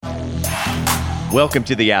Welcome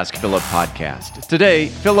to the Ask Philip podcast. Today,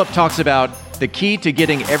 Philip talks about the key to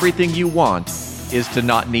getting everything you want is to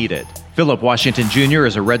not need it. Philip Washington Jr.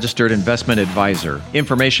 is a registered investment advisor.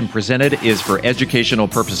 Information presented is for educational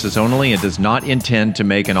purposes only and does not intend to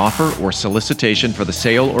make an offer or solicitation for the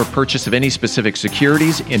sale or purchase of any specific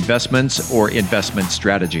securities, investments, or investment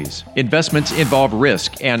strategies. Investments involve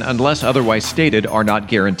risk and, unless otherwise stated, are not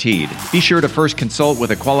guaranteed. Be sure to first consult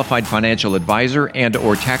with a qualified financial advisor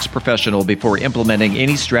and/or tax professional before implementing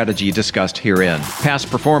any strategy discussed herein.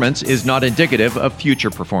 Past performance is not indicative of future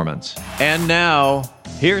performance. And now,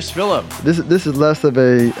 here's Philip. This is less of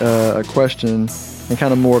a question and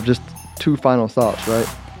kind of more of just two final thoughts, right?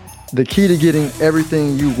 The key to getting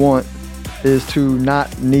everything you want is to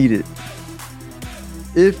not need it.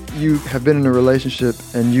 If you have been in a relationship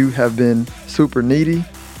and you have been super needy,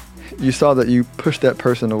 you saw that you pushed that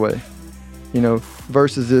person away,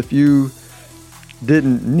 versus if you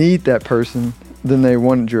didn't need that person, then they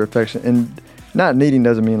wanted your affection. And not needing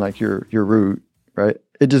doesn't mean like you're rude, right?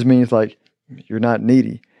 It just means like you're not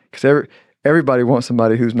needy, because everybody wants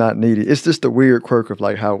somebody who's not needy. It's just a weird quirk of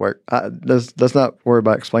like how it works. Let's not worry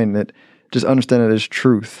about explaining it. Just understand it as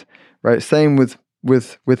truth, right? Same with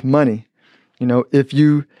money. If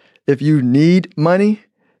you need money,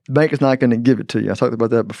 the bank is not going to give it to you. I talked about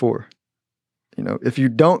that before. If you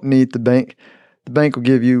don't need the bank will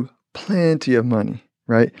give you plenty of money,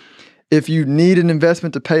 right? If you need an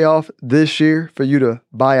investment to pay off this year for you to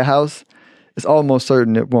buy a house, it's almost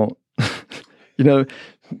certain it won't.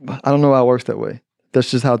 I don't know how it works that way. That's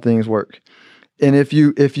just how things work. And if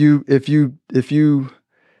you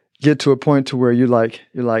get to a point to where you're like,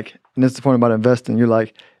 and this is the point about investing, you're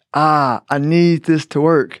like, I need this to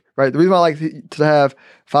work, right? The reason why I like to have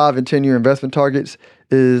 5 and 10 year investment targets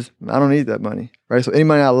is I don't need that money, right? So any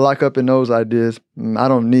money I lock up in those ideas, I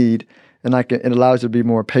don't need, and it allows you to be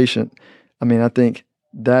more patient. I think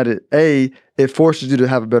that it forces you to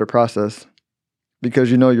have a better process,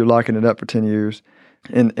 because you're locking it up for 10 years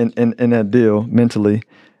in that deal mentally,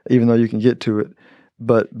 even though you can get to it.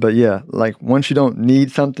 But yeah, like once you don't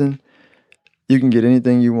need something, you can get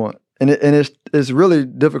anything you want. And it's really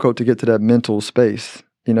difficult to get to that mental space,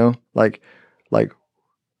 like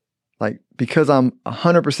because I'm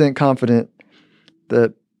 100% confident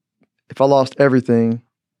that if I lost everything,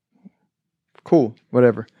 cool,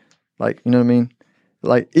 whatever. Like, you know what I mean?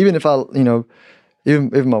 Like even if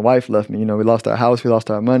even if my wife left me, we lost our house, we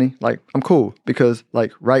lost our money, like, I'm cool, because,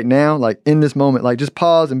 like, right now, like, in this moment, like, just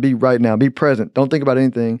pause and be right now, be present. Don't think about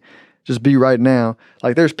anything, just be right now.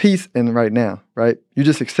 Like, there's peace in right now, right? You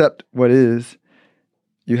just accept what is,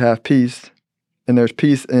 you have peace, and there's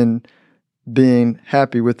peace in being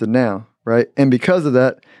happy with the now, right? And because of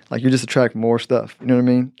that, like, you just attract more stuff, you know what I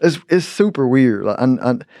mean? It's super weird. Like,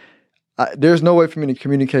 there's no way for me to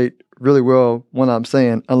communicate really well what I'm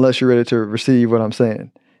saying unless you're ready to receive what I'm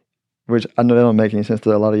saying, which I know that don't make any sense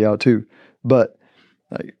to a lot of y'all too. But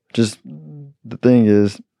like, just the thing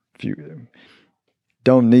is, if you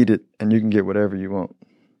don't need it, and you can get whatever you want.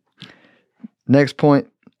 Next point,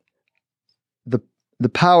 the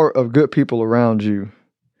power of good people around you,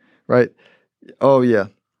 right? Oh yeah.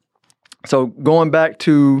 So going back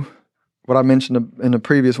to what I mentioned in the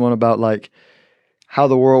previous one about like how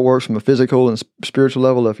the world works from a physical and spiritual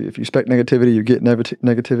level. If you expect negativity, you get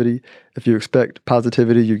negativity. If you expect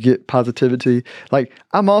positivity, you get positivity. Like,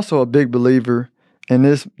 I'm also a big believer, and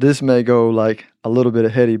this may go like a little bit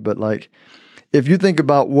heady, but like, if you think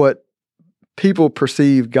about what people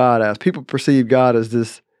perceive God as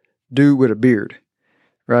this dude with a beard,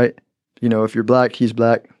 right? If you're black, he's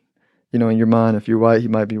black. In your mind, if you're white, he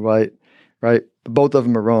might be white, right? But both of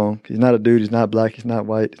them are wrong. He's not a dude. He's not black. He's not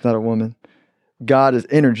white. He's not a woman. God is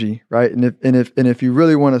energy, right? And if you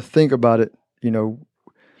really want to think about it,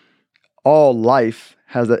 all life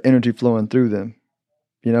has that energy flowing through them,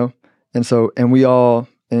 and we all,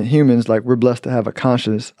 and humans, like, we're blessed to have a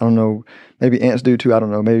conscience. I don't know, maybe ants do too. I don't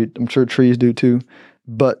know, maybe, I'm sure trees do too.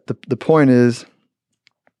 But the point is,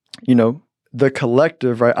 the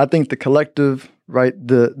collective, right? I think the collective, right?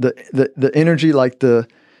 The energy, like when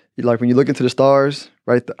you look into the stars,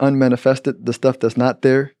 right? The unmanifested, the stuff that's not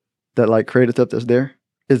there, that like created stuff that's there,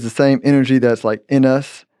 is the same energy that's like in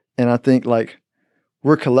us. And I think like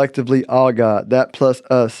we're collectively all God. That plus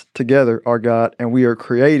us together are God, and we are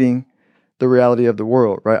creating the reality of the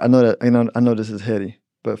world, right? I know this is heady,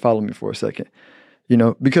 but follow me for a second.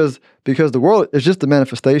 Because the world is just the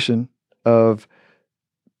manifestation of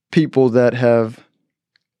people that have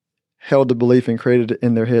held the belief and created it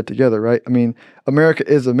in their head together, right? America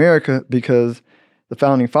is America because the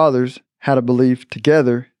founding fathers had a belief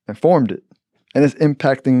together and formed it. And it's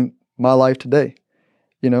impacting my life today,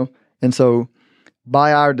 And so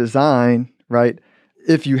by our design, right?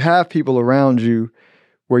 If you have people around you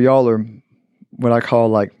where y'all are what I call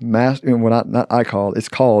like it's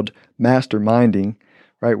called masterminding,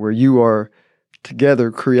 right? Where you are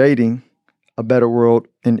together creating a better world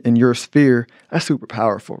in your sphere, that's super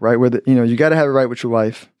powerful, right? Where you got to have it right with your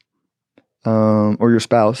wife, or your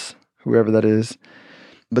spouse, whoever that is.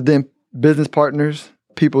 But then business partners,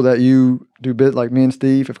 people that you do business, like me and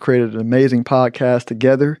Steve have created an amazing podcast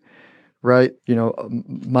together, right?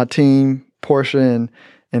 My team, Portia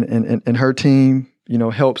and her team,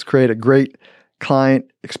 helps create a great client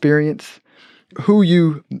experience. Who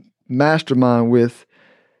you mastermind with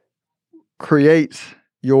creates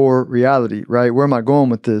your reality, right? Where am I going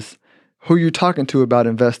with this? Who you're talking to about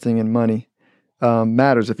investing in money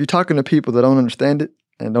matters. If you're talking to people that don't understand it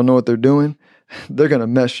and don't know what they're doing, they're going to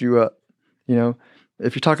mess you up.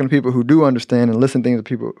 If you're talking to people who do understand and listen to things to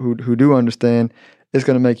people who do understand, it's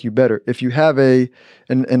going to make you better. If you have and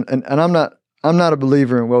I'm not a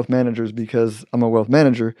believer in wealth managers because I'm a wealth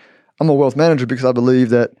manager. I'm a wealth manager because I believe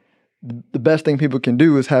that the best thing people can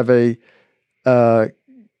do is have a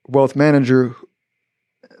wealth manager.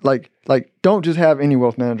 Like don't just have any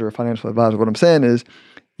wealth manager or financial advisor. What I'm saying is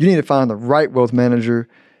you need to find the right wealth manager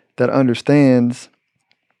that understands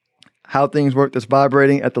how things work, that's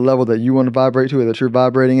vibrating at the level that you want to vibrate to or that you're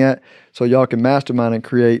vibrating at, so y'all can mastermind and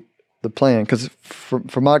create the plan. Because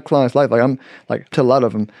for my client's life, like I'm like to a lot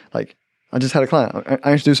of them, like I just had a client.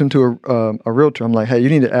 I introduced him to a realtor. I'm like, hey, you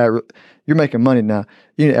need to add. You're making money now.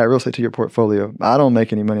 You need to add real estate to your portfolio. I don't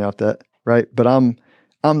make any money off that, right? But I'm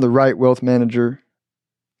the right wealth manager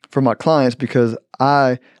for my clients because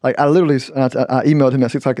I literally I emailed him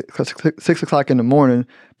at 6 o'clock in the morning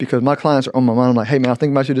because my clients are on my mind. I'm like, hey man, I was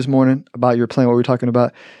thinking about you this morning about your plan, what we were talking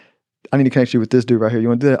about. I need to connect you with this dude right here. You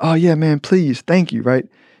want to do that? Oh yeah, man, please, thank you, right?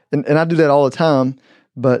 And I do that all the time,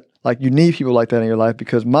 but like you need people like that in your life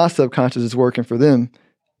because my subconscious is working for them,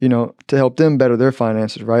 to help them better their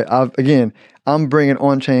finances, right? I'm bringing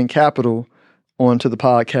On-Chain Capital onto the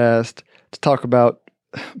podcast to talk about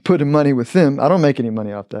putting money with them. I don't make any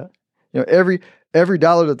money off that. Every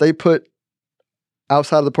dollar that they put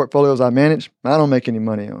outside of the portfolios I manage, I don't make any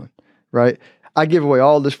money on, right? I give away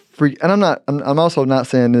all this free, and I'm also not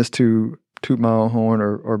saying this to toot my own horn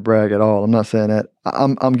or brag at all. I'm not saying that.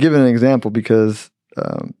 I'm giving an example because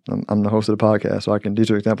I'm the host of the podcast, so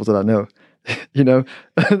these are examples that I know.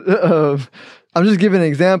 I'm just giving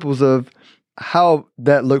examples of how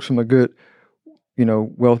that looks from a good,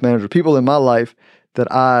 wealth manager. People in my life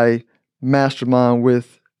that I mastermind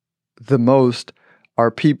with the most are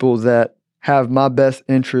people that have my best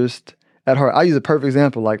interest at heart. I use a perfect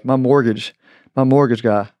example, like my mortgage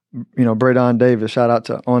guy, Braydon Davis, shout out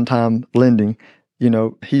to On Time Lending. He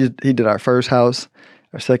did our first house,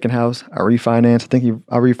 our second house, I refinanced.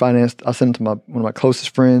 I refinanced. I sent him to one of my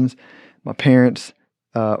closest friends, my parents,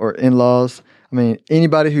 or in-laws. I mean,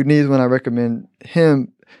 anybody who needs one, I recommend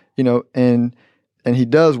him, and he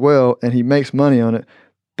does well and he makes money on it,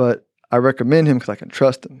 but I recommend him because I can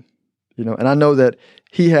trust him, and I know that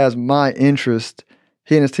he has my interest.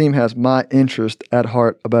 He and his team has my interest at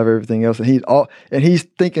heart above everything else. And he's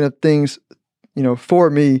thinking of things, for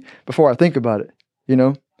me before I think about it,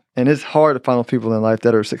 and it's hard to find people in life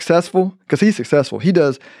that are successful because he's successful. He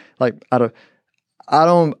does I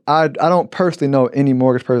don't personally know any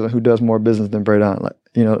mortgage person who does more business than Braydon,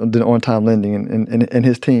 than On Time Lending and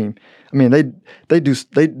his team. I mean, they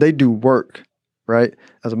do work, right?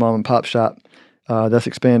 As a mom and pop shop that's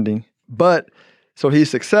expanding. But so he's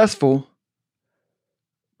successful,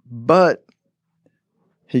 but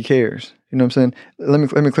he cares. You know what I'm saying?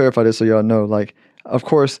 Let me clarify this so y'all know. Like, of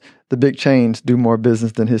course, the big chains do more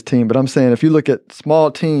business than his team, but I'm saying if you look at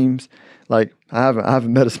small teams, like I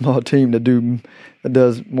haven't met a small team that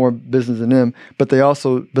does more business than them, but they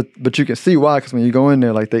also but you can see why, because when you go in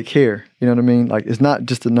there, like they care. You know what I mean? Like it's not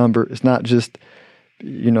just a number. It's not just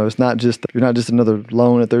you're not just another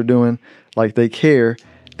loan that they're doing. Like they care,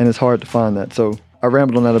 and it's hard to find that. So I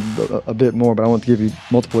rambled on that a bit more, but I want to give you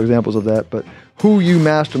multiple examples of that. But who you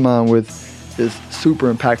mastermind with is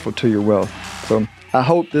super impactful to your wealth. So I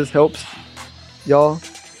hope this helps y'all,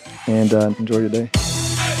 and enjoy your day.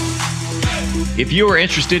 If you are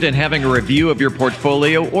interested in having a review of your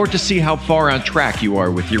portfolio or to see how far on track you are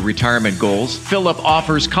with your retirement goals, Philip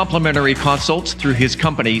offers complimentary consults through his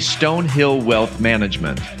company, Stonehill Wealth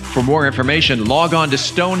Management. For more information, log on to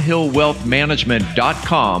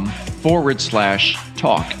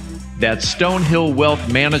stonehillwealthmanagement.com/talk. That's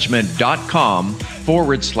stonehillwealthmanagement.com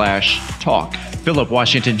philip.com/talk. Philip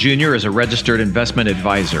Washington Jr. is a registered investment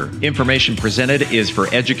advisor. Information presented is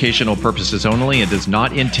for educational purposes only and does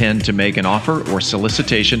not intend to make an offer or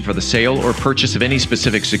solicitation for the sale or purchase of any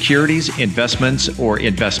specific securities, investments, or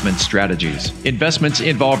investment strategies. Investments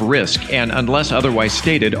involve risk and, unless otherwise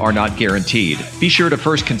stated, are not guaranteed. Be sure to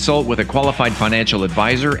first consult with a qualified financial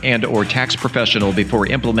advisor and/or tax professional before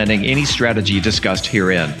implementing any strategy discussed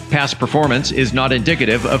herein. Past performance is not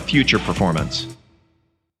indicative of future performance.